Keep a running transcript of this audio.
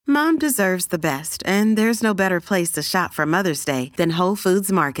Mom deserves the best, and there's no better place to shop for Mother's Day than Whole Foods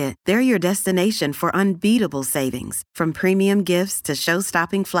Market. They're your destination for unbeatable savings, from premium gifts to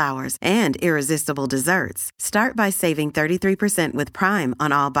show-stopping flowers and irresistible desserts. Start by saving 33% with Prime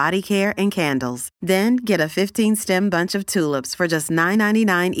on all body care and candles. Then get a 15-stem bunch of tulips for just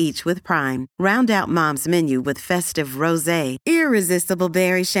 $9.99 each with Prime. Round out Mom's menu with festive rosé, irresistible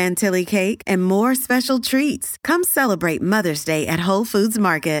berry chantilly cake, and more special treats. Come celebrate Mother's Day at Whole Foods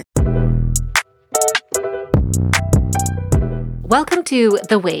Market. Welcome to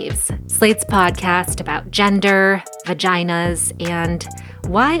The Waves, Slate's podcast about gender, vaginas, and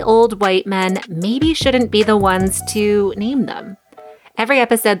why old white men maybe shouldn't be the ones to name them. Every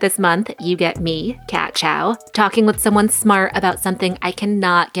episode this month, you get me, Kat Chow, talking with someone smart about something I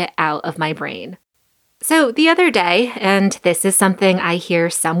cannot get out of my brain. So the other day, and this is something I hear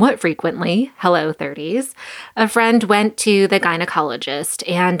somewhat frequently, hello 30s, a friend went to the gynecologist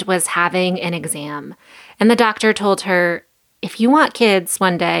and was having an exam. And the doctor told her, if you want kids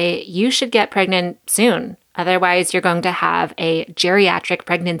one day, you should get pregnant soon. Otherwise, you're going to have a geriatric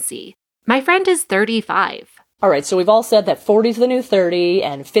pregnancy. My friend is 35. All right, so we've all said that 40's the new 30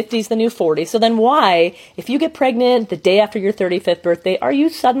 and 50's the new 40. So then why, if you get pregnant the day after your 35th birthday, are you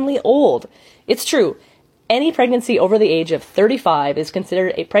suddenly old? It's true. Any pregnancy over the age of 35 is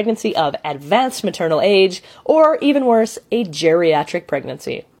considered a pregnancy of advanced maternal age, or even worse, a geriatric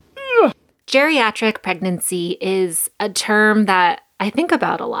pregnancy. Geriatric pregnancy is a term that I think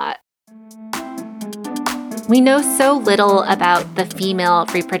about a lot. We know so little about the female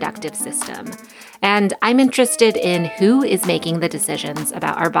reproductive system, and I'm interested in who is making the decisions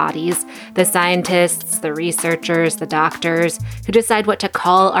about our bodies, the scientists, the researchers, the doctors, who decide what to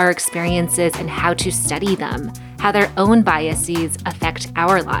call our experiences and how to study them, how their own biases affect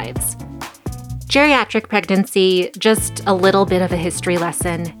our lives. Geriatric pregnancy, just a little bit of a history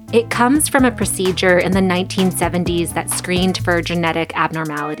lesson. It comes from a procedure in the 1970s that screened for genetic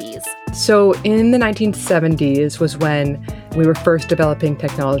abnormalities. So in the 1970s was when we were first developing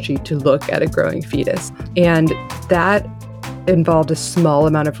technology to look at a growing fetus. And that involved a small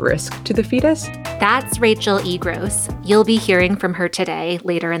amount of risk to the fetus. That's Rachel E. Gross. You'll be hearing from her today,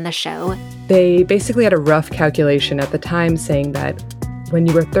 later in the show. They basically had a rough calculation at the time saying that when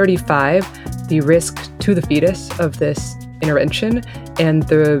you were 35, the risk to the fetus of this intervention and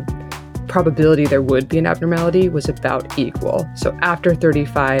the probability there would be an abnormality was about equal. So after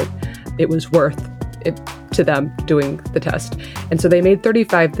 35, it was worth it to them doing the test. And so they made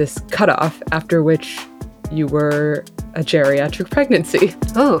 35 this cutoff, after which you were a geriatric pregnancy.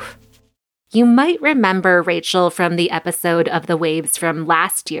 Oof. You might remember Rachel from the episode of The Waves from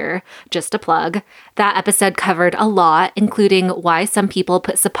last year, just a plug. That episode covered a lot, including why some people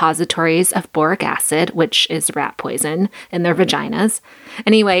put suppositories of boric acid, which is rat poison, in their vaginas.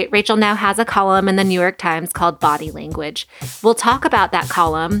 Anyway, Rachel now has a column in the New York Times called Body Language. We'll talk about that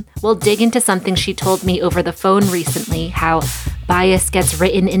column. We'll dig into something she told me over the phone recently, how bias gets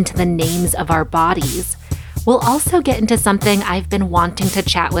written into the names of our bodies. We'll also get into something I've been wanting to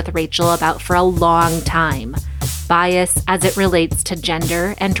chat with Rachel about for a long time: bias as it relates to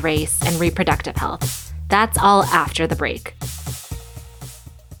gender and race and reproductive health. That's all after the break.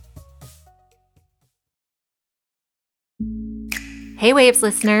 Hey Waves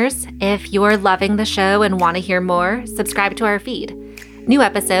listeners, if you're loving the show and want to hear more, subscribe to our feed. New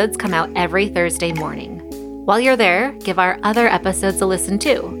episodes come out every Thursday morning. While you're there, give our other episodes a listen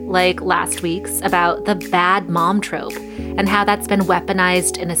too, like last week's about the bad mom trope and how that's been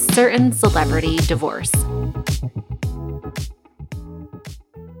weaponized in a certain celebrity divorce.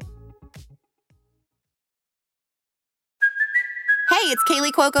 Hey, it's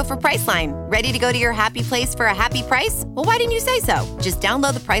Kaylee Cuoco for Priceline. Ready to go to your happy place for a happy price? Well, why didn't you say so? Just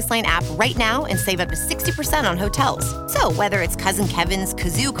download the Priceline app right now and save up to 60% on hotels. So whether it's Cousin Kevin's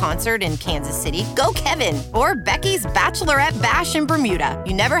Kazoo Concert in Kansas City, go Kevin, or Becky's Bachelorette Bash in Bermuda,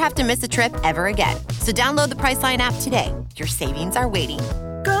 you never have to miss a trip ever again. So download the Priceline app today. Your savings are waiting.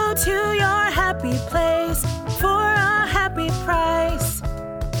 Go to your happy place for a happy price.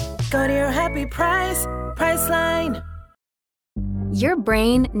 Go to your happy price, Priceline. Your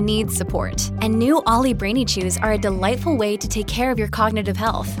brain needs support, and new Ollie Brainy Chews are a delightful way to take care of your cognitive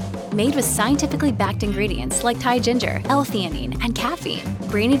health. Made with scientifically backed ingredients like Thai ginger, L-theanine, and caffeine,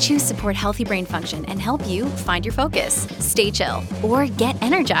 Brainy Chews support healthy brain function and help you find your focus, stay chill, or get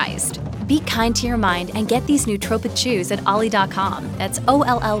energized. Be kind to your mind and get these nootropic chews at ollie.com. That's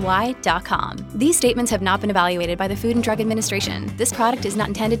OLLY.com. These statements have not been evaluated by the Food and Drug Administration. This product is not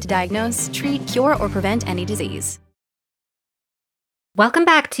intended to diagnose, treat, cure, or prevent any disease. Welcome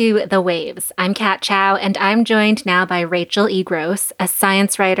back to The Waves. I'm Kat Chow, and I'm joined now by Rachel E. Gross, a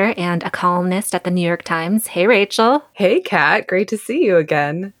science writer and a columnist at the New York Times. Hey, Rachel. Hey, Kat. Great to see you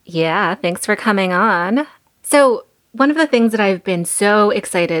again. Yeah, thanks for coming on. So, one of the things that I've been so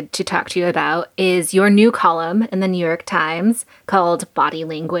excited to talk to you about is your new column in the New York Times called Body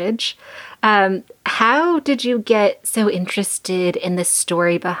Language. How did you get so interested in the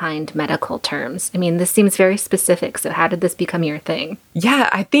story behind medical terms? I mean, this seems very specific, so how did this become your thing? Yeah,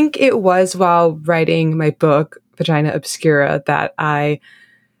 I think it was while writing my book, Vagina Obscura, that I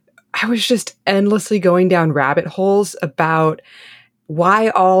was just endlessly going down rabbit holes about why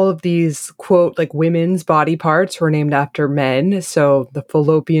all of these, quote, like women's body parts were named after men. So the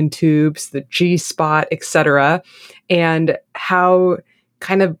fallopian tubes, the G-spot, etc., and how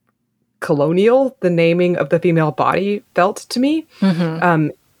kind of colonial the naming of the female body felt to me.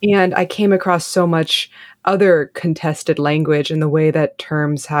 And I came across so much other contested language in the way that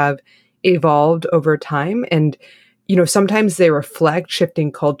terms have evolved over time. And, sometimes they reflect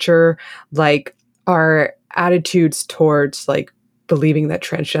shifting culture, like our attitudes towards like believing that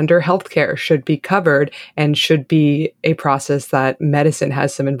transgender healthcare should be covered and should be a process that medicine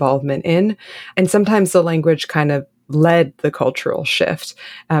has some involvement in. And sometimes the language kind of led the cultural shift.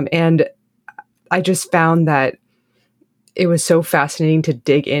 And I just found that it was so fascinating to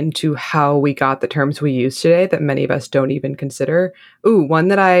dig into how we got the terms we use today that many of us don't even consider. One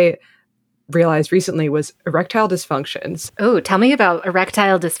that I realized recently was erectile dysfunctions. Tell me about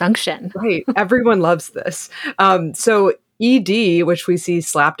erectile dysfunction. Right. Everyone loves this. So ED, which we see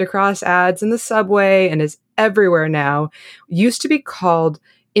slapped across ads in the subway and is everywhere now, used to be called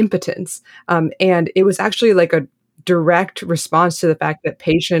impotence. And it was actually like a direct response to the fact that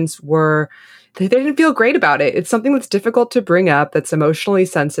patients they didn't feel great about it. It's something that's difficult to bring up, that's emotionally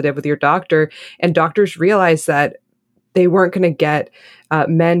sensitive with your doctor. And doctors realized that they weren't going to get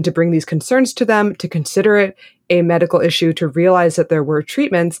men to bring these concerns to them, to consider it a medical issue, to realize that there were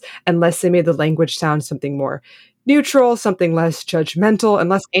treatments, unless they made the language sound something more neutral, something less judgmental, and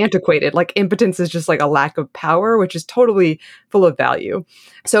less antiquated. Like impotence is just like a lack of power, which is totally full of value.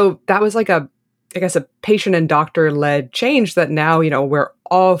 So that was like a patient and doctor-led change that now, we're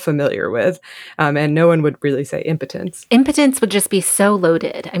all familiar with. And no one would really say impotence. Impotence would just be so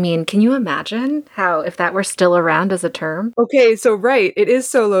loaded. I mean, can you imagine if that were still around as a term? Okay, so right. It is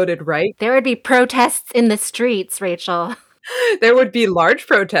so loaded, right? There would be protests in the streets, Rachel. There would be large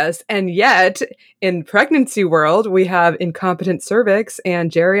protests. And yet, in pregnancy world, we have incompetent cervix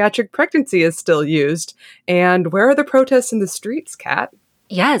and geriatric pregnancy is still used. And where are the protests in the streets, Kat?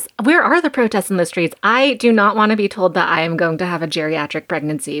 Yes. Where are the protests in the streets? I do not want to be told that I am going to have a geriatric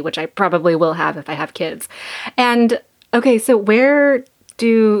pregnancy, which I probably will have if I have kids. And okay, so where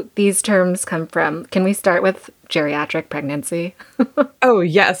do these terms come from? Can we start with geriatric pregnancy? Oh,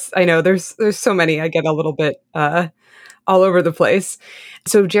 yes. I know. There's so many. I get a little bit all over the place.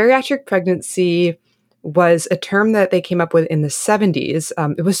 So geriatric pregnancy was a term that they came up with in the 70s.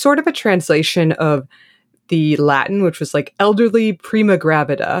 It was sort of a translation of the Latin, which was like elderly prima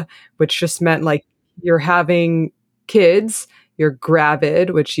gravida, which just meant like you're having kids, you're gravid,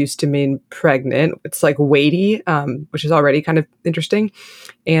 which used to mean pregnant. It's like weighty, which is already kind of interesting.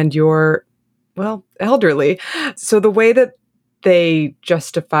 And you're, elderly. So the way that they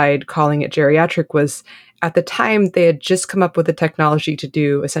justified calling it geriatric was at the time they had just come up with the technology to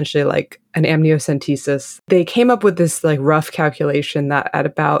do essentially like an amniocentesis. They came up with this like rough calculation that at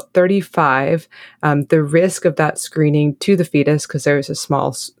about 35, the risk of that screening to the fetus, because there's a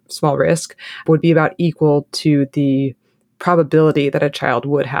small risk, would be about equal to the probability that a child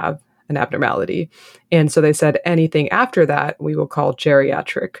would have an abnormality. And so they said anything after that we will call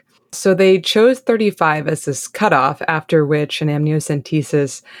geriatric. So they chose 35 as this cutoff after which an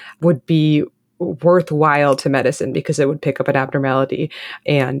amniocentesis would be worthwhile to medicine because it would pick up an abnormality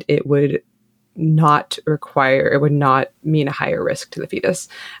and it would not mean a higher risk to the fetus.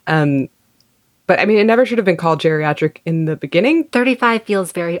 But I mean, it never should have been called geriatric in the beginning. 35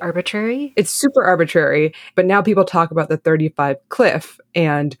 feels very arbitrary. It's super arbitrary, but now people talk about the 35 cliff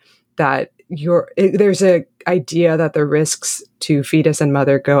and that there's a idea that the risks to fetus and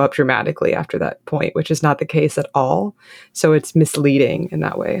mother go up dramatically after that point, which is not the case at all. So it's misleading in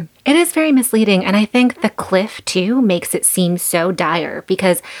that way. It is very misleading. And I think the cliff, too, makes it seem so dire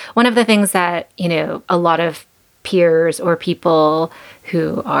because one of the things that, a lot of peers or people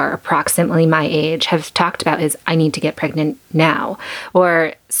who are approximately my age have talked about is I need to get pregnant now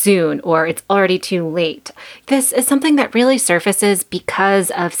or soon or it's already too late. This is something that really surfaces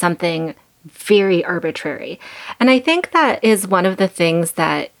because of something very arbitrary. And I think that is one of the things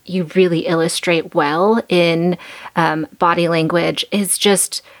that you really illustrate well in body language, is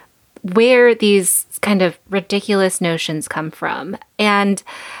just where these kind of ridiculous notions come from. And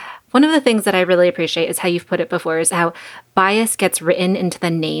one of the things that I really appreciate is how you've put it before, is how bias gets written into the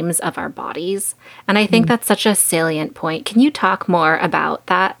names of our bodies. And I think that's such a salient point. Can you talk more about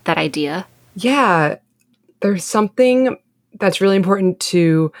that idea? Yeah, there's something that's really important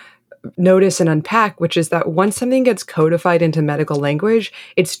to notice and unpack, which is that once something gets codified into medical language,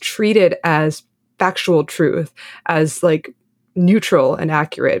 it's treated as factual truth, as like neutral and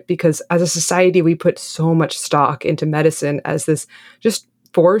accurate, because as a society, we put so much stock into medicine as this just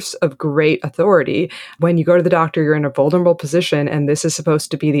force of great authority. When you go to the doctor, you're in a vulnerable position, and this is supposed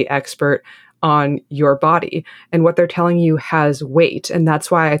to be the expert on your body, and what they're telling you has weight. And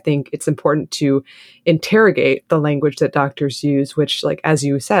that's why I think it's important to interrogate the language that doctors use, which, like, as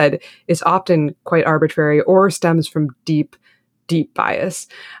you said, is often quite arbitrary or stems from deep, deep bias.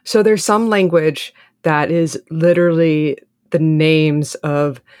 So there's some language that is literally the names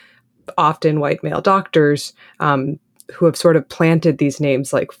of often white male doctors, who have sort of planted these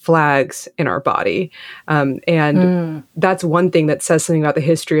names like flags in our body. That's one thing that says something about the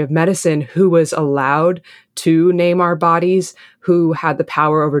history of medicine: who was allowed to name our bodies, who had the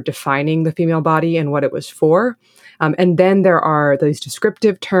power over defining the female body and what it was for. And then there are these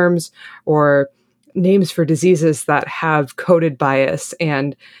descriptive terms or names for diseases that have coded bias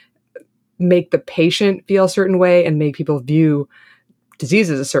and make the patient feel a certain way and make people view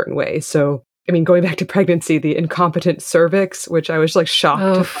diseases a certain way. So, I mean, going back to pregnancy, the incompetent cervix, which I was like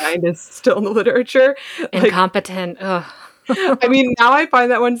shocked to find is still in the literature. Incompetent. I mean, now I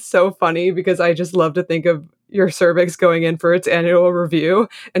find that one so funny because I just love to think of your cervix going in for its annual review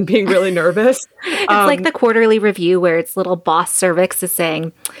and being really nervous. It's like the quarterly review where its little boss cervix is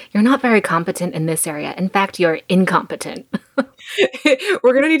saying, "You're not very competent in this area. In fact, you're incompetent."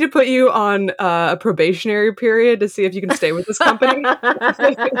 We're going to need to put you on a probationary period to see if you can stay with this company.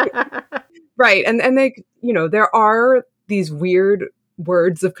 Right. And they, you know, there are these weird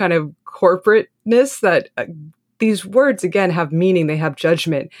words of kind of corporateness that these words, again, have meaning. They have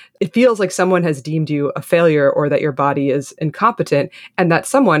judgment. It feels like someone has deemed you a failure or that your body is incompetent, and that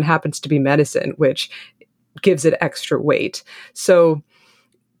someone happens to be medicine, which gives it extra weight. So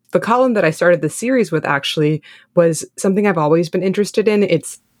the column that I started the series with actually was something I've always been interested in.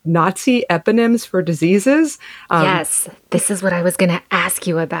 It's Nazi eponyms for diseases. Yes, this is what I was going to ask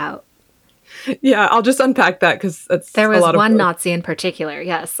you about. Yeah, I'll just unpack that because there was one Nazi in particular.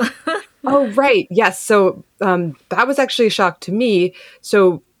 Yes. Oh, right. Yes. So that was actually a shock to me.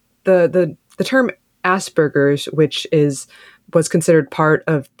 So the term Asperger's, which was considered part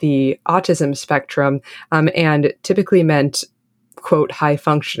of the autism spectrum, and typically meant, quote, high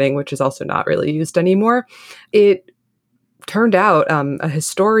functioning, which is also not really used anymore. It turned out a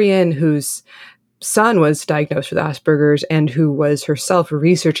historian whose son was diagnosed with Asperger's and who was herself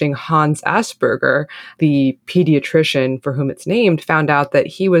researching Hans Asperger, the pediatrician for whom it's named, found out that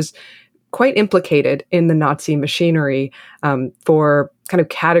he was quite implicated in the Nazi machinery for kind of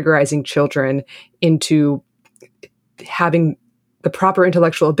categorizing children into having the proper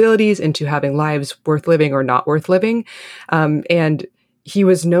intellectual abilities, into having lives worth living or not worth living. And he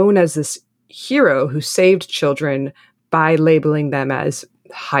was known as this hero who saved children by labeling them as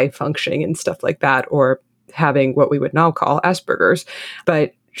high functioning and stuff like that, or having what we would now call Asperger's.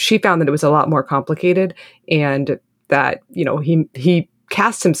 But she found that it was a lot more complicated, and that, you know, he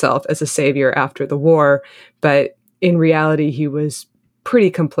cast himself as a savior after the war, but in reality, he was pretty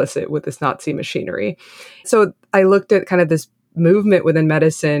complicit with this Nazi machinery. So I looked at kind of this movement within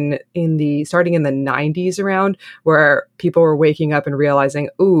medicine starting in the 90s around, where people were waking up and realizing,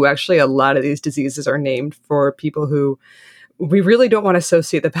 ooh, actually a lot of these diseases are named for people who we really don't want to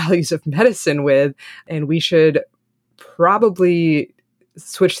associate the values of medicine with, and we should probably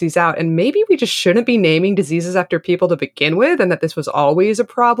switch these out. And maybe we just shouldn't be naming diseases after people to begin with, and that this was always a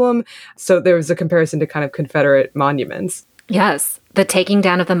problem. So there was a comparison to kind of Confederate monuments. Yes, the taking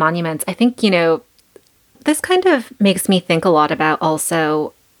down of the monuments. I think, you know, this kind of makes me think a lot about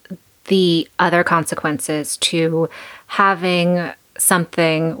also the other consequences to having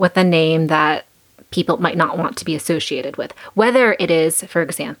something with a name that people might not want to be associated with, whether it is, for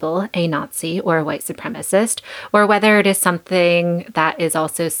example, a Nazi or a white supremacist, or whether it is something that is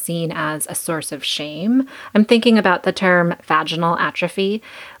also seen as a source of shame. I'm thinking about the term vaginal atrophy,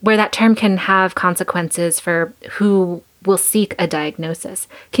 where that term can have consequences for who will seek a diagnosis.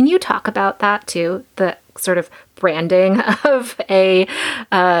 Can you talk about that too? The sort of branding of a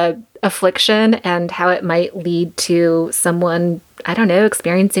affliction and how it might lead to someone, I don't know,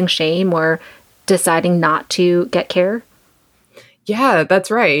 experiencing shame or deciding not to get care? Yeah, that's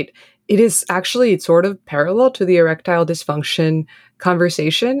right. It is actually sort of parallel to the erectile dysfunction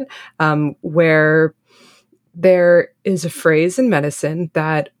conversation, where there is a phrase in medicine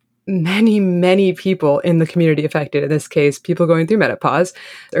that many, many people in the community affected, in this case, people going through menopause,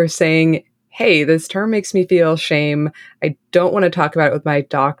 are saying, hey, this term makes me feel shame. I don't want to talk about it with my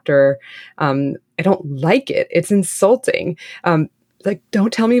doctor. I don't like it. It's insulting. Like,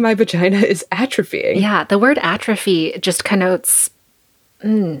 don't tell me my vagina is atrophying. Yeah, the word atrophy just connotes,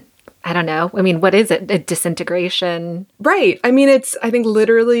 I don't know. I mean, what is it? A disintegration? Right. I mean, it's, I think,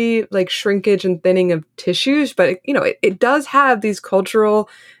 literally like shrinkage and thinning of tissues, but it does have these cultural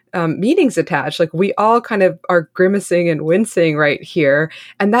meanings attached. Like, we all kind of are grimacing and wincing right here.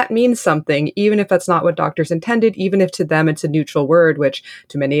 And that means something, even if that's not what doctors intended, even if to them it's a neutral word, which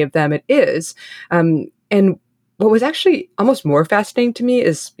to many of them it is. And what was actually almost more fascinating to me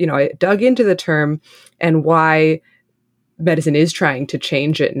is, I dug into the term and why medicine is trying to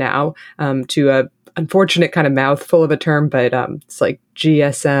change it now to a unfortunate kind of mouthful of a term, but it's like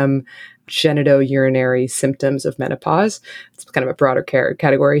GSM, genitourinary symptoms of menopause. It's kind of a broader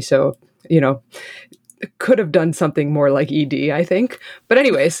category. So, could have done something more like ED, I think. But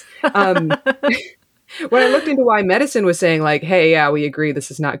anyways, when I looked into why medicine was saying like, hey, yeah, we agree, this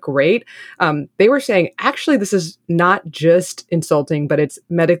is not great. They were saying, actually, this is not just insulting, but it's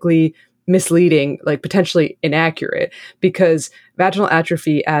medically misleading, like potentially inaccurate, because vaginal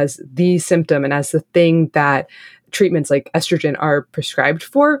atrophy as the symptom and as the thing that treatments like estrogen are prescribed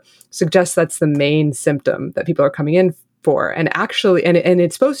for suggests that's the main symptom that people are coming in for. And actually, and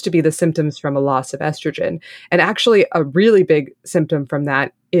it's supposed to be the symptoms from a loss of estrogen. And actually, a really big symptom from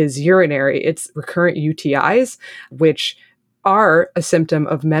that is urinary. It's recurrent UTIs, which are a symptom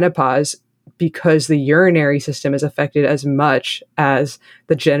of menopause because the urinary system is affected as much as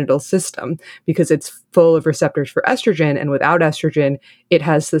the genital system, because it's full of receptors for estrogen, and without estrogen, it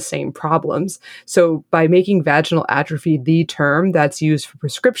has the same problems. So by making vaginal atrophy the term that's used for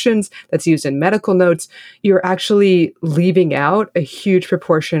prescriptions, that's used in medical notes, you're actually leaving out a huge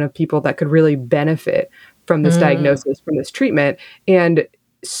proportion of people that could really benefit from this diagnosis, from this treatment. And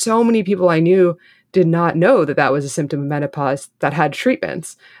so many people I knew did not know that that was a symptom of menopause that had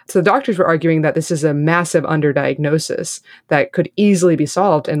treatments. So the doctors were arguing that this is a massive underdiagnosis that could easily be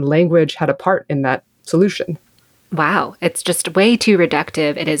solved, and language had a part in that solution. Wow, it's just way too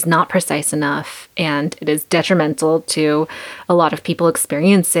reductive. It is not precise enough, and it is detrimental to a lot of people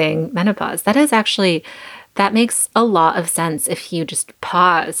experiencing menopause. That makes a lot of sense if you just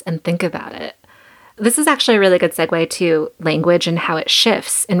pause and think about it. This is actually a really good segue to language and how it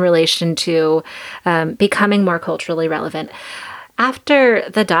shifts in relation to becoming more culturally relevant. After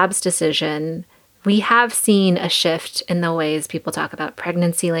the Dobbs decision, we have seen a shift in the ways people talk about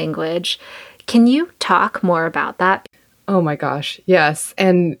pregnancy language. Can you talk more about that? Oh my gosh, yes.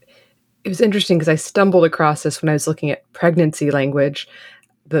 And it was interesting because I stumbled across this when I was looking at pregnancy language.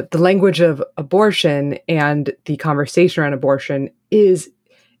 The language of abortion and the conversation around abortion is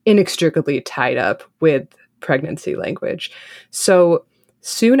inextricably tied up with pregnancy language. So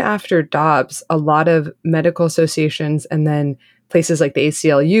soon after Dobbs, a lot of medical associations and then places like the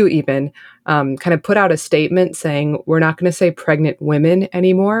ACLU even kind of put out a statement saying, we're not going to say pregnant women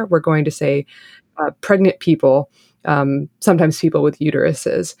anymore. We're going to say pregnant people, sometimes people with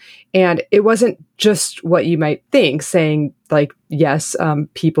uteruses. And it wasn't just what you might think, saying like, yes,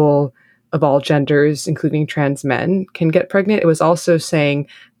 people of all genders, including trans men, can get pregnant. It was also saying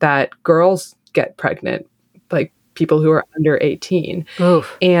that girls get pregnant, like people who are under 18.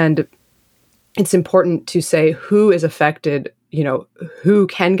 Oof. And it's important to say who is affected, who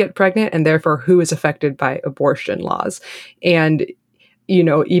can get pregnant, and therefore who is affected by abortion laws. And,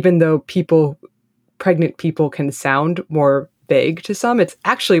 even though pregnant people can sound more vague to some, it's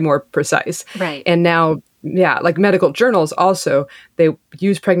actually more precise. Right. And now, yeah, like medical journals also, they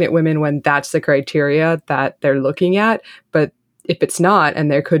use pregnant women when that's the criteria that they're looking at. But if it's not, and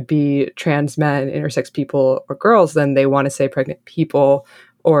there could be trans men, intersex people, or girls, then they want to say pregnant people,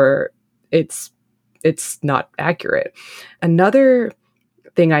 or it's not accurate. Another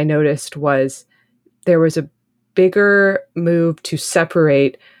thing I noticed was there was a bigger move to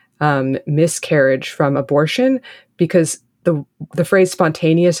separate miscarriage from abortion, because the phrase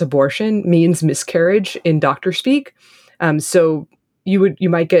spontaneous abortion means miscarriage in doctor speak. So you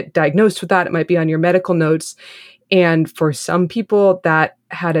might get diagnosed with that. It might be on your medical notes. And for some people that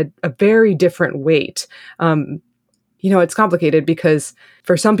had a very different weight. It's complicated because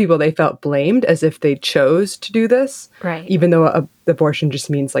for some people, they felt blamed as if they chose to do this, Right. even though abortion just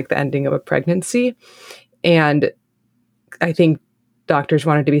means like the ending of a pregnancy. And I think doctors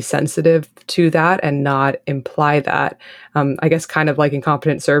wanted to be sensitive to that and not imply that. I guess kind of like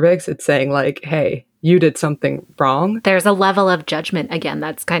Incompetent Cervix, it's saying like, hey, you did something wrong. There's a level of judgment, again,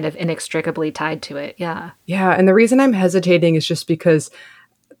 that's kind of inextricably tied to it. Yeah. Yeah. And the reason I'm hesitating is just because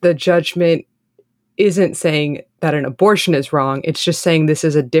the judgment isn't saying that an abortion is wrong. It's just saying this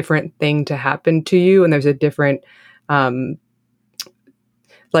is a different thing to happen to you. And there's a different,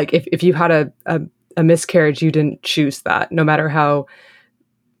 like if you had a miscarriage, you didn't choose that, no matter how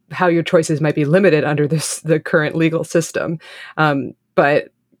your choices might be limited under the current legal system. But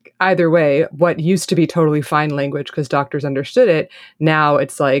either way, what used to be totally fine language because doctors understood it, now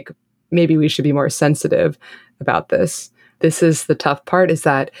it's like, maybe we should be more sensitive about this. This is the tough part, is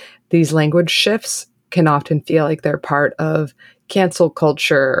that these language shifts can often feel like they're part of cancel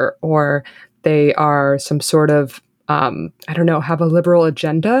culture, or they are some sort of, have a liberal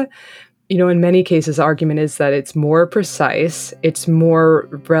agenda. In many cases, the argument is that it's more precise, it's more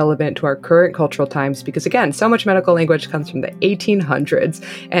relevant to our current cultural times, because again, so much medical language comes from the 1800s.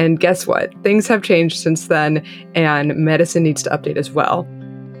 And guess what? Things have changed since then, and medicine needs to update as well.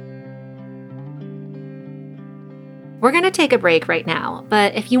 We're going to take a break right now,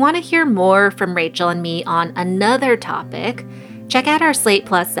 but if you want to hear more from Rachel and me on another topic, check out our Slate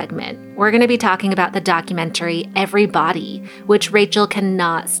Plus segment. We're going to be talking about the documentary Every Body, which Rachel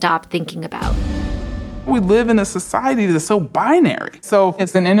cannot stop thinking about. We live in a society that's so binary. So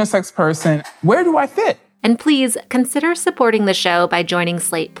as an intersex person, where do I fit? And please consider supporting the show by joining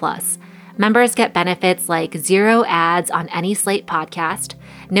Slate Plus. Members get benefits like 0 ads on any Slate podcast,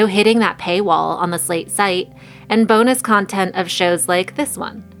 no hitting that paywall on the Slate site, and bonus content of shows like this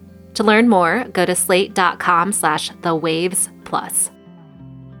one. To learn more, go to slate.com/thewavesplus.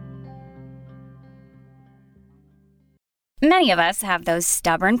 Many of us have those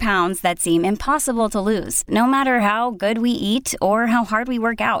stubborn pounds that seem impossible to lose, no matter how good we eat or how hard we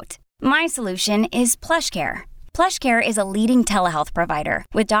work out. My solution is PlushCare. PlushCare is a leading telehealth provider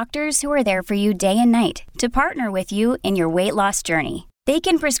with doctors who are there for you day and night to partner with you in your weight loss journey. They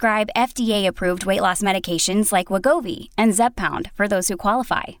can prescribe FDA-approved weight loss medications like Wegovy and Zepbound for those who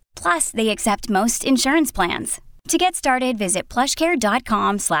qualify. Plus, they accept most insurance plans. To get started, visit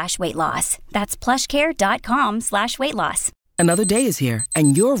plushcare.com/weightloss. That's plushcare.com/weightloss. Another day is here,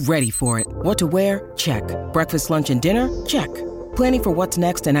 and you're ready for it. What to wear? Check. Breakfast, lunch, and dinner? Check. Planning for what's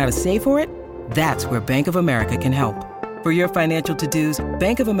next and how to save for it? That's where Bank of America can help. For your financial to-dos,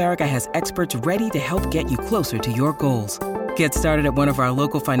 Bank of America has experts ready to help get you closer to your goals. Get started at one of our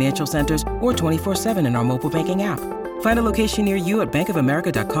local financial centers or 24/7 in our mobile banking app. Find a location near you at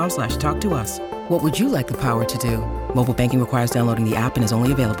bankofamerica.com/talktous. What would you like the power to do? Mobile banking requires downloading the app and is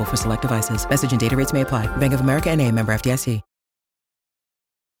only available for select devices. Message and data rates may apply. Bank of America N.A., member FDIC.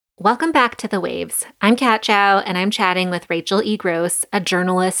 Welcome back to The Waves. I'm Kat Chow, and I'm chatting with Rachel E. Gross, a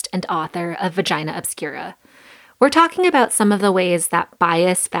journalist and author of Vagina Obscura. We're talking about some of the ways that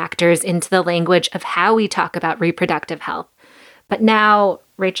bias factors into the language of how we talk about reproductive health. But now,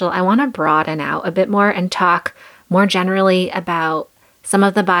 Rachel, I want to broaden out a bit more and talk more generally about some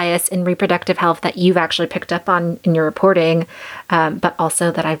of the bias in reproductive health that you've actually picked up on in your reporting, but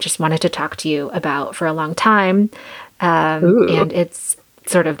also that I've just wanted to talk to you about for a long time. And it's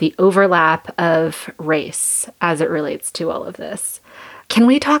sort of the overlap of race as it relates to all of this. Can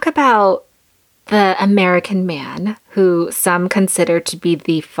we talk about the American man who some consider to be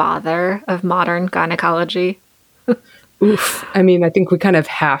the father of modern gynecology? Oof. I mean, I think we kind of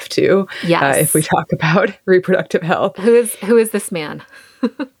have to, if we talk about reproductive health. Who is this man?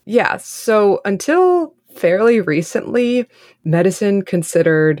 Yeah. So until fairly recently, medicine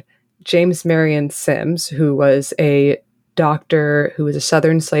considered James Marion Sims, who was a doctor who was a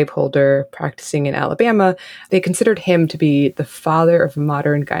Southern slaveholder practicing in Alabama, they considered him to be the father of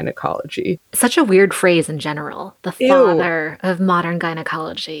modern gynecology. Such a weird phrase in general. The father of modern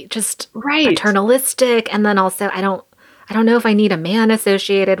gynecology. Just paternalistic. And then also, I don't know if I need a man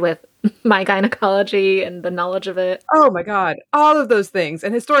associated with my gynecology and the knowledge of it. Oh my God. All of those things.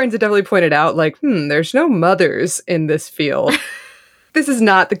 And historians have definitely pointed out, like, there's no mothers in this field. This is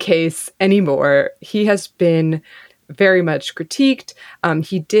not the case anymore. He has been very much critiqued.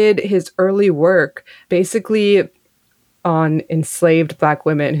 He did his early work basically on enslaved Black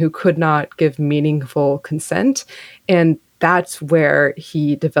women who could not give meaningful consent. And that's where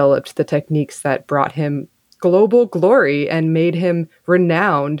he developed the techniques that brought him global glory and made him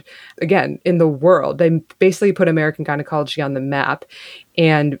renowned, again, in the world. They basically put American gynecology on the map.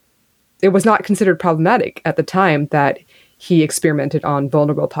 And it was not considered problematic at the time that he experimented on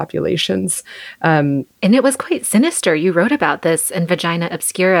vulnerable populations. And it was quite sinister. You wrote about this in Vagina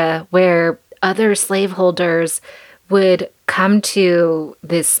Obscura, where other slaveholders would come to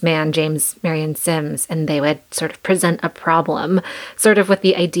this man, James Marion Sims, and they would sort of present a problem, sort of with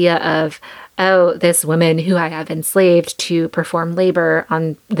the idea of, oh, this woman who I have enslaved to perform labor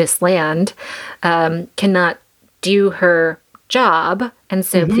on this land cannot do her job, and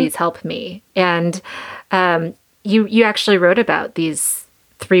so please help me. And you actually wrote about these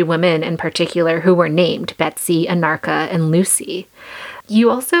 3 women in particular who were named Betsy, Anarcha, and Lucy. You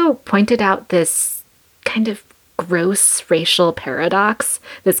also pointed out this kind of gross racial paradox,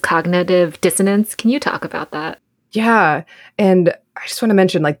 this cognitive dissonance. Can you talk about that? Yeah. And I just want to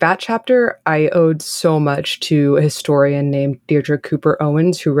mention, like, that chapter, I owed so much to a historian named Deirdre Cooper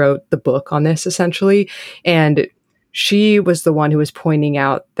Owens, who wrote the book on this, essentially. And she was the one who was pointing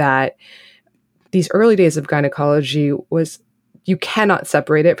out that these early days of gynecology you cannot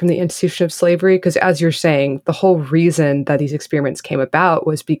separate it from the institution of slavery, because, as you're saying, the whole reason that these experiments came about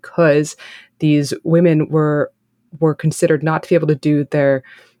was because these women were considered not to be able to do their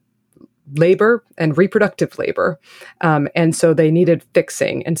labor and reproductive labor. And so they needed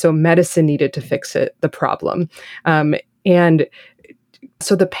fixing. And so medicine needed to fix the problem. And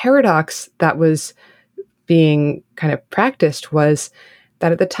so the paradox that was being kind of practiced was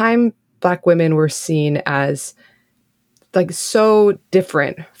that at the time, Black women were seen as like so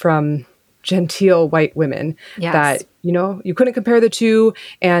different from genteel white women that, you couldn't compare the two.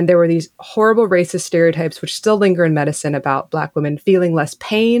 And there were these horrible racist stereotypes, which still linger in medicine, about Black women feeling less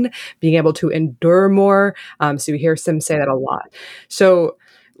pain, being able to endure more. So you hear Sim say that a lot. So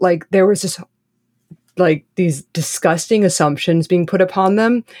like there was this, like, these disgusting assumptions being put upon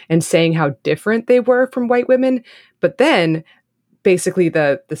them and saying how different they were from white women. But then basically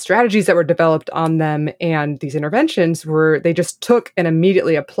the strategies that were developed on them and these interventions they just took and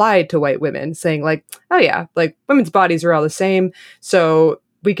immediately applied to white women, saying like, oh yeah, like women's bodies are all the same, so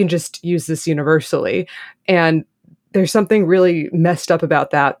we can just use this universally. And there's something really messed up about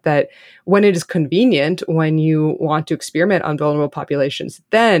that when it is convenient, when you want to experiment on vulnerable populations,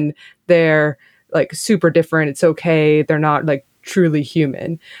 then they're like super different. It's okay. They're not like truly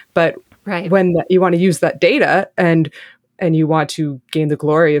human. But when you want to use that data and you want to gain the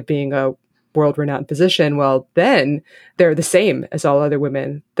glory of being a world-renowned physician, well, then they're the same as all other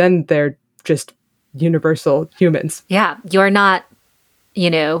women. Then they're just universal humans. Yeah. You're not,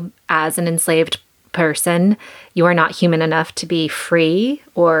 as an enslaved person, you are not human enough to be free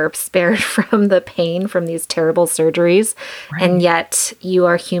or spared from the pain from these terrible surgeries. Right. And yet you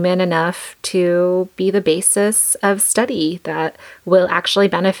are human enough to be the basis of study that will actually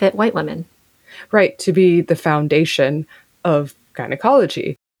benefit white women. Right. To be the foundation of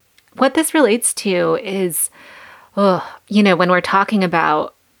gynecology. What this relates to is, when we're talking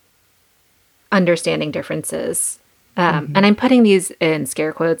about understanding differences, and I'm putting these in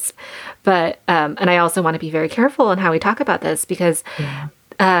scare quotes, but, and I also want to be very careful on how we talk about this, because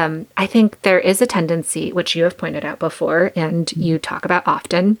I think there is a tendency, which you have pointed out before, and you talk about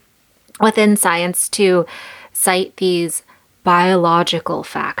often within science, to cite these biological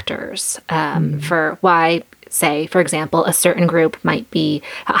factors for why, say, for example, a certain group might be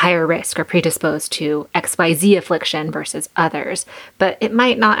at higher risk or predisposed to XYZ affliction versus others, but it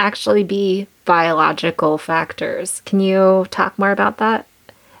might not actually be biological factors. Can you talk more about that?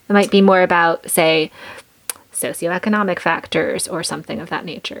 It might be more about, say, socioeconomic factors or something of that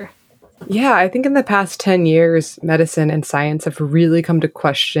nature. Yeah, I think in the past 10 years, medicine and science have really come to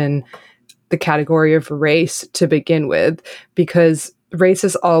question the category of race to begin with, because race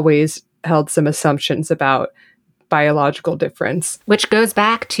has always held some assumptions about biological difference. Which goes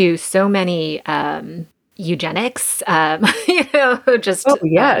back to so many eugenics, just... Oh,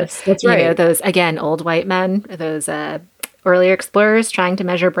 yes, that's right. Those, again, old white men, those earlier explorers trying to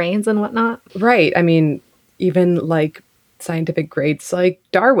measure brains and whatnot. Right. I mean, even like scientific greats like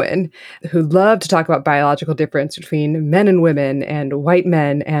Darwin, who loved to talk about biological difference between men and women and white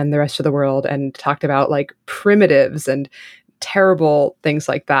men and the rest of the world, and talked about like primitives and terrible things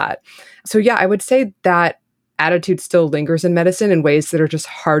like that. So yeah, I would say that attitude still lingers in medicine in ways that are just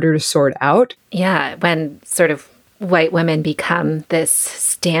harder to sort out. Yeah, when sort of white women become this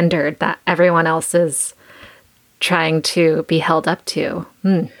standard that everyone else is trying to be held up to.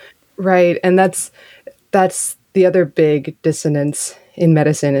 Right. And that's the other big dissonance in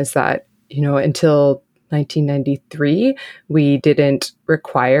medicine, is that, until 1993, we didn't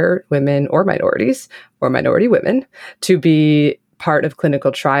require women or minorities or minority women to be part of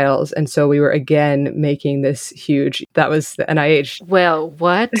clinical trials. And so we were again making this huge, that was the NIH. Well,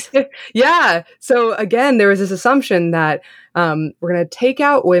 what? Yeah. So again, there was this assumption that we're going to take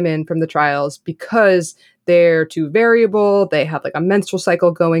out women from the trials because they're too variable. They have like a menstrual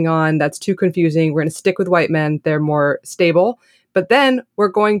cycle going on. That's too confusing. We're going to stick with white men. They're more stable. But then we're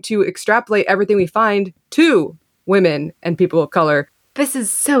going to extrapolate everything we find to women and people of color. This is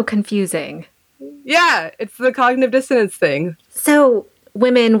so confusing. Yeah, it's the cognitive dissonance thing. So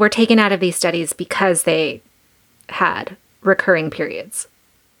women were taken out of these studies because they had recurring periods.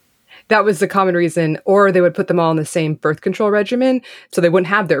 That was the common reason. Or they would put them all in the same birth control regimen, so they wouldn't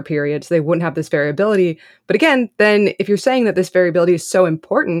have their periods. They wouldn't have this variability. But again, then if you're saying that this variability is so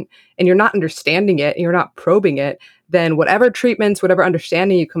important and you're not understanding it and you're not probing it, then whatever treatments, whatever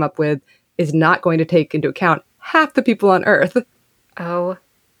understanding you come up with is not going to take into account half the people on Earth. Oh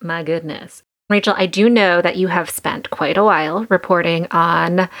my goodness. Rachel, I do know that you have spent quite a while reporting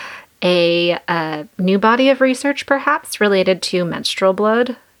on a new body of research, perhaps related to menstrual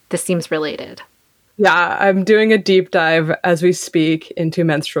blood. This seems related. Yeah, I'm doing a deep dive as we speak into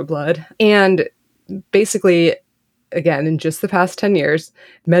menstrual blood. And basically, again, in just the past 10 years,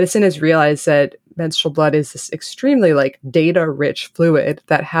 medicine has realized that menstrual blood is this extremely data-rich fluid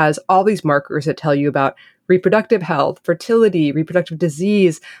that has all these markers that tell you about reproductive health, fertility, reproductive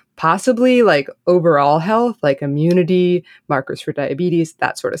disease, possibly overall health, like immunity, markers for diabetes,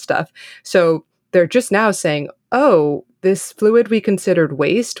 that sort of stuff. So they're just now saying, oh, this fluid we considered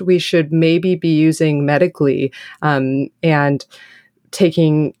waste, we should maybe be using medically and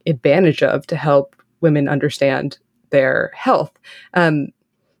taking advantage of to help women understand their health. And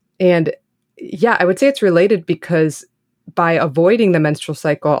yeah, I would say it's related because by avoiding the menstrual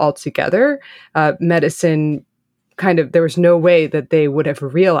cycle altogether, medicine there was no way that they would have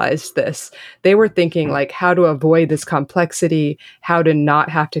realized this. They were thinking how to avoid this complexity, how to not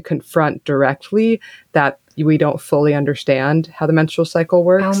have to confront directly that we don't fully understand how the menstrual cycle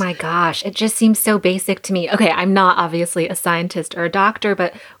works. Oh my gosh, it just seems so basic to me. Okay, I'm not obviously a scientist or a doctor,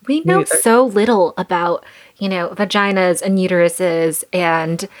 but we know so little about, vaginas and uteruses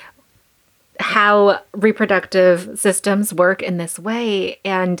and how reproductive systems work in this way.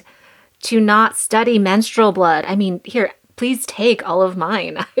 And to not study menstrual blood. I mean, here, please take all of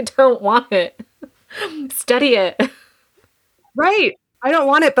mine. I don't want it. Study it. Right. I don't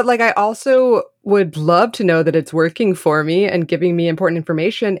want it, but I also would love to know that it's working for me and giving me important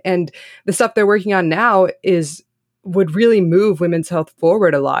information. And the stuff they're working on now would really move women's health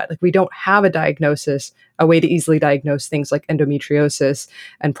forward a lot. We don't have a diagnosis, a way to easily diagnose things like endometriosis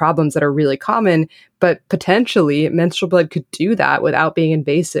and problems that are really common, but potentially menstrual blood could do that without being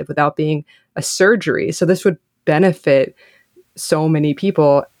invasive, without being a surgery. So this would benefit so many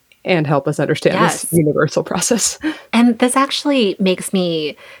people and help us understand this universal process. And this actually makes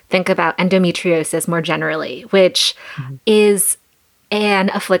me think about endometriosis more generally, which is an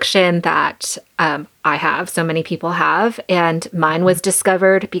affliction that I have, so many people have, and mine was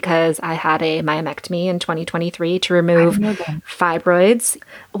discovered because I had a myomectomy in 2023 to remove fibroids.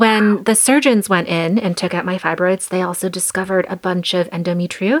 When the surgeons went in and took out my fibroids, they also discovered a bunch of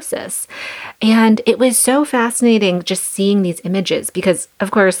endometriosis. And it was so fascinating just seeing these images because, of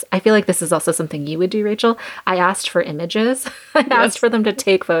course, I feel like this is also something you would do, Rachel. I asked for images. I asked for them to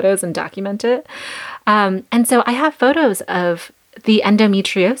take photos and document it. And so I have photos of the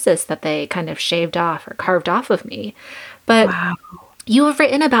endometriosis that they kind of shaved off or carved off of me. But you have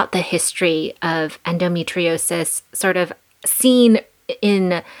written about the history of endometriosis sort of seen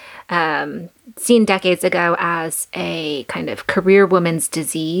decades ago as a kind of career woman's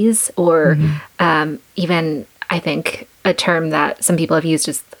disease or even, I think, a term that some people have used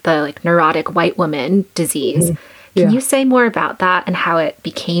is the neurotic white woman disease. Can you say more about that and how it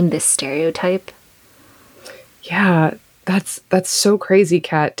became this stereotype? Yeah. That's so crazy,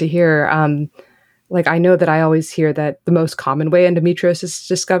 Kat, to hear. I know that I always hear that the most common way endometriosis is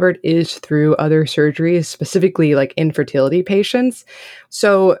discovered is through other surgeries, specifically infertility patients.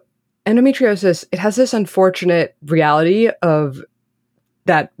 So endometriosis, it has this unfortunate reality of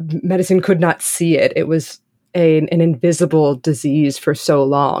that medicine could not see it. It was an invisible disease for so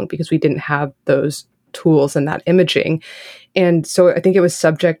long because we didn't have those tools and that imaging. And so I think it was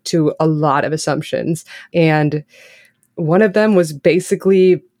subject to a lot of assumptions. And one of them was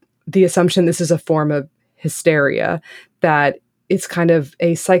basically the assumption this is a form of hysteria, that it's kind of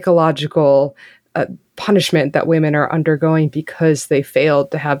a psychological punishment that women are undergoing because they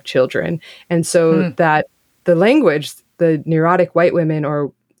failed to have children. And so that the language, the neurotic white women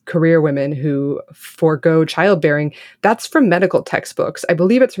or career women who forego childbearing. That's from medical textbooks. I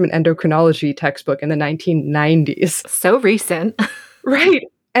believe it's from an endocrinology textbook in the 1990s. So recent. Right.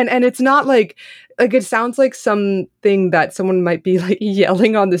 And it's not like it sounds like something that someone might be like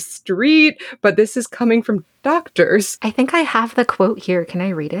yelling on the street, but this is coming from doctors. I think I have the quote here. Can I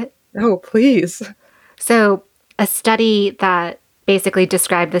read it? Oh, please. So, a study that basically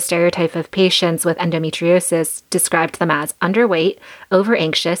described the stereotype of patients with endometriosis described them as underweight,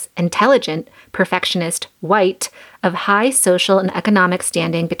 over-anxious, intelligent, perfectionist, white, of high social and economic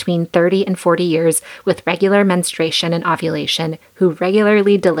standing between 30 and 40 years with regular menstruation and ovulation who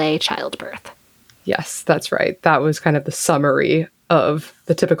regularly delay childbirth. Yes, that's right. That was kind of the summary of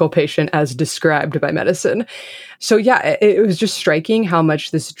the typical patient as described by medicine. So yeah, it was just striking how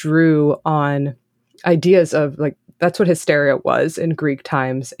much this drew on ideas of like, that's what hysteria was in Greek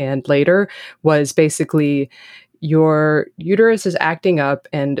times and later, was basically your uterus is acting up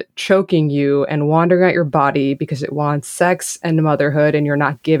and choking you and wandering out your body because it wants sex and motherhood and you're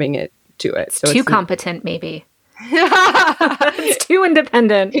not giving it to it. So too competent, maybe. It's too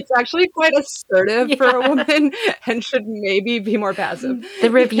independent. It's actually quite assertive for a woman and should maybe be more passive.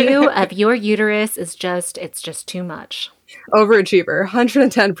 The review of your uterus is it's just too much. Overachiever,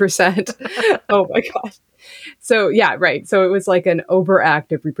 110%. Oh my God. So yeah, right. So it was like an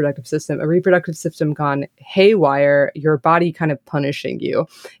overactive reproductive system, a reproductive system gone haywire, your body kind of punishing you.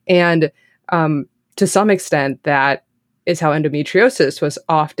 And to some extent, that is how endometriosis was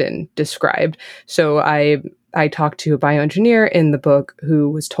often described. So I talked to a bioengineer in the book who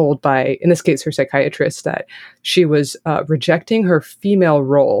was told by, in this case, her psychiatrist, that she was rejecting her female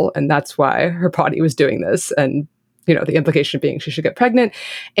role, and that's why her body was doing this. And the implication being she should get pregnant.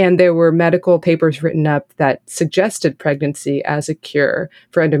 And there were medical papers written up that suggested pregnancy as a cure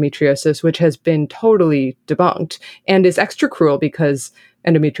for endometriosis, which has been totally debunked and is extra cruel because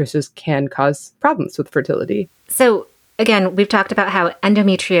endometriosis can cause problems with fertility. So again, we've talked about how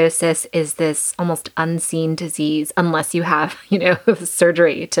endometriosis is this almost unseen disease unless you have,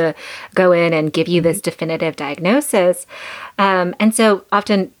 surgery to go in and give you this definitive diagnosis. And so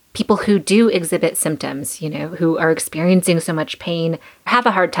often people who do exhibit symptoms, who are experiencing so much pain, have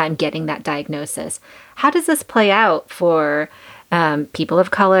a hard time getting that diagnosis. How does this play out for people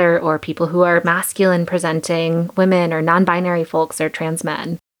of color or people who are masculine presenting women or non-binary folks or trans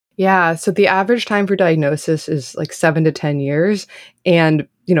men? Yeah, so the average time for diagnosis is like 7 to 10 years. And,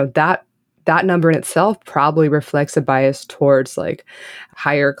 that number in itself probably reflects a bias towards like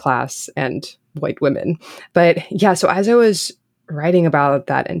higher class and white women. But yeah, so as I was writing about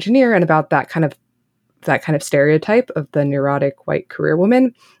that engineer and about that kind of stereotype of the neurotic white career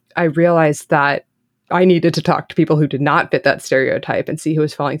woman, I realized that I needed to talk to people who did not fit that stereotype and see who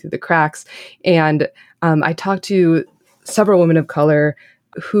was falling through the cracks. And I talked to several women of color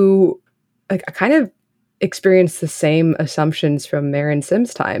who kind of experienced the same assumptions from Marion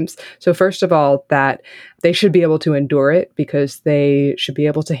Sims times. So first of all, that they should be able to endure it because they should be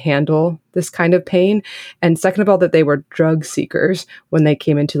able to handle this kind of pain. And second of all, that they were drug seekers when they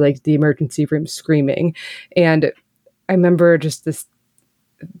came into like the emergency room screaming. And I remember just this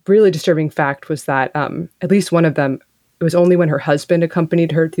really disturbing fact was that at least one of them, it was only when her husband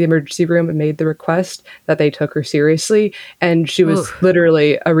accompanied her to the emergency room and made the request that they took her seriously. And she was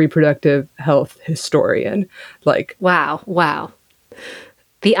literally a reproductive health historian. Like, wow.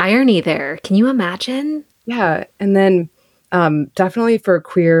 The irony there. Can you imagine? Yeah. And then definitely for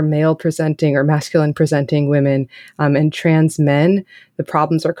queer male presenting or masculine presenting women and trans men, the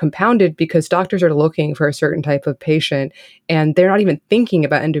problems are compounded because doctors are looking for a certain type of patient and they're not even thinking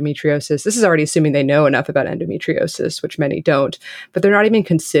about endometriosis. This is already assuming they know enough about endometriosis, which many don't, but they're not even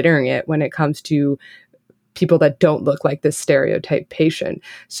considering it when it comes to people that don't look like this stereotype patient.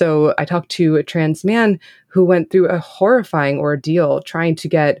 So I talked to a trans man who went through a horrifying ordeal trying to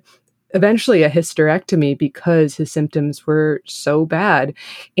get eventually a hysterectomy because his symptoms were so bad.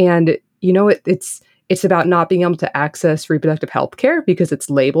 And, it's about not being able to access reproductive health care because it's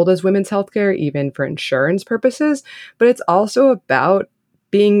labeled as women's health care, even for insurance purposes. But it's also about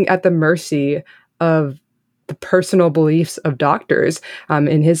being at the mercy of the personal beliefs of doctors.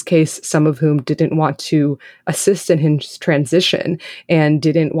 In his case, some of whom didn't want to assist in his transition and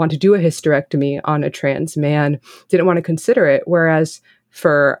didn't want to do a hysterectomy on a trans man, didn't want to consider it. Whereas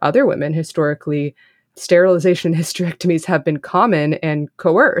for other women, historically, sterilization and hysterectomies have been common and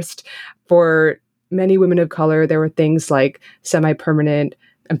coerced. For many women of color, there were things like semi-permanent,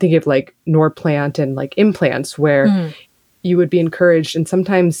 I'm thinking of like Norplant and like implants where you would be encouraged, and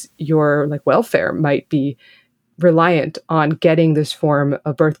sometimes your like welfare might be reliant on getting this form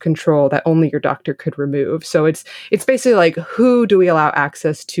of birth control that only your doctor could remove. So it's basically like, who do we allow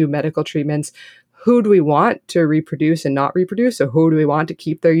access to medical treatments? Who do we want to reproduce and not reproduce? So who do we want to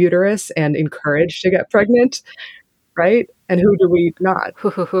keep their uterus and encourage to get pregnant, right? And who do we not?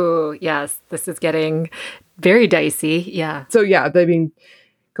 Yes, this is getting very dicey. Yeah. So yeah, I mean,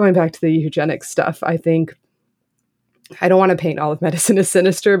 going back to the eugenics stuff, I think I don't want to paint all of medicine as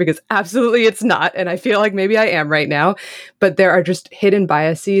sinister, because absolutely it's not. And I feel like maybe I am right now. But there are just hidden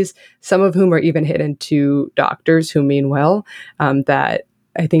biases, some of whom are even hidden to doctors who mean well, that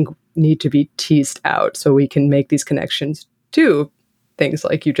I think need to be teased out so we can make these connections to things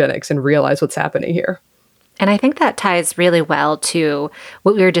like eugenics and realize what's happening here. And I think that ties really well to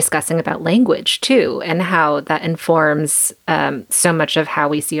what we were discussing about language, too, and how that informs so much of how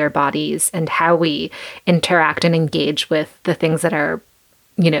we see our bodies and how we interact and engage with the things that are,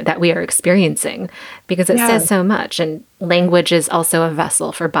 that we are experiencing, because it says so much. And language is also a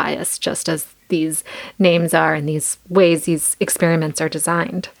vessel for bias, just as these names are and these ways these experiments are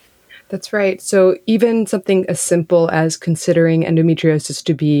designed. That's right. So even something as simple as considering endometriosis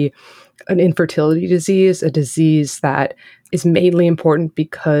to be an infertility disease, a disease that is mainly important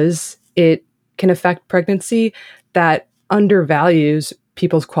because it can affect pregnancy, that undervalues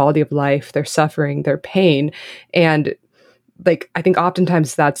people's quality of life, their suffering, their pain. And I think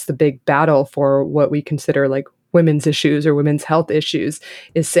oftentimes that's the big battle for what we consider like women's issues or women's health issues,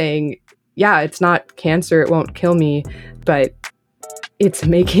 is saying, yeah, it's not cancer, it won't kill me, but it's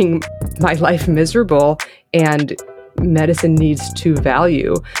making my life miserable, and medicine needs to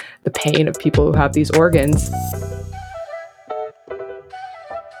value the pain of people who have these organs.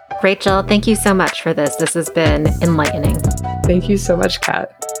 Rachel, thank you so much for this. This has been enlightening. Thank you so much,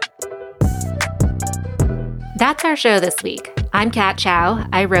 Kat. That's our show this week. I'm Kat Chow.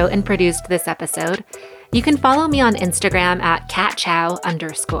 I wrote and produced this episode. You can follow me on Instagram at @catchow_.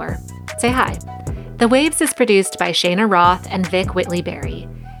 Say hi. The Waves is produced by Shayna Roth and Vic Whitley-Berry.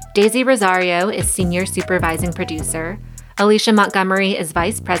 Daisy Rosario is senior supervising producer. Alicia Montgomery is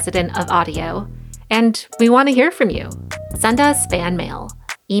vice president of audio. And we want to hear from you. Send us fan mail.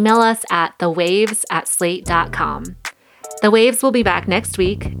 Email us at thewaves@slate.com. The Waves will be back next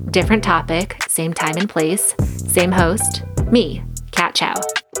week. Different topic, same time and place, same host, me, Kat Chow.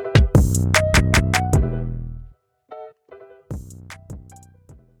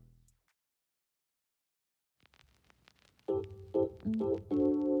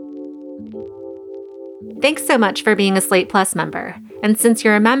 Thanks so much for being a Slate Plus member. And since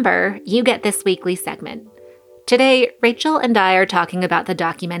you're a member, you get this weekly segment. Today, Rachel and I are talking about the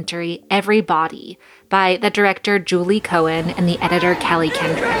documentary Every Body by the director Julie Cohen and the editor Kelly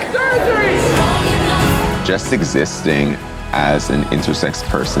Kendrick. Just existing as an intersex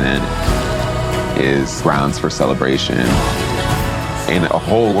person is grounds for celebration in a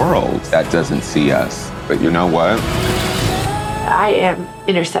whole world that doesn't see us. But you know what? I am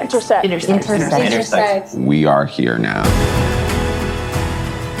intersex. Intersex. We are here now.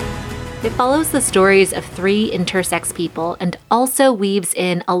 It follows the stories of 3 intersex people and also weaves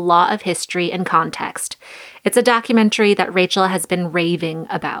in a lot of history and context. It's a documentary that Rachel has been raving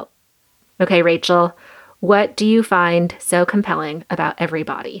about. Okay, Rachel, what do you find so compelling about Every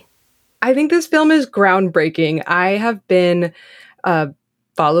Body? I think this film is groundbreaking. I have been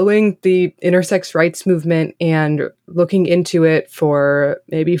following the intersex rights movement and looking into it for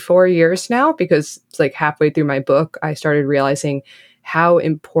maybe 4 years now, because it's like halfway through my book, I started realizing how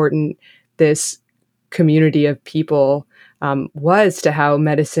important this community of people was to how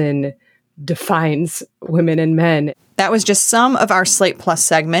medicine defines women and men. That was just some of our Slate Plus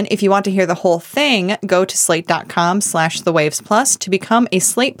segment. If you want to hear the whole thing, go to slate.com/thewavesplus to become a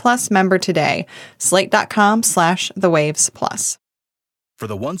Slate Plus member today. Slate.com/thewavesplus. For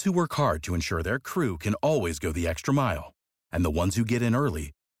the ones who work hard to ensure their crew can always go the extra mile, and the ones who get in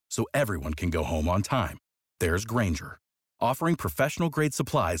early so everyone can go home on time, there's Grainger, offering professional-grade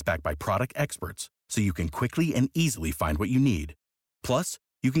supplies backed by product experts so you can quickly and easily find what you need. Plus,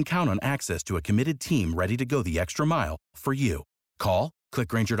 you can count on access to a committed team ready to go the extra mile for you. Call, click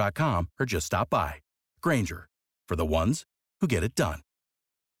Grainger.com, or just stop by. Grainger, for the ones who get it done.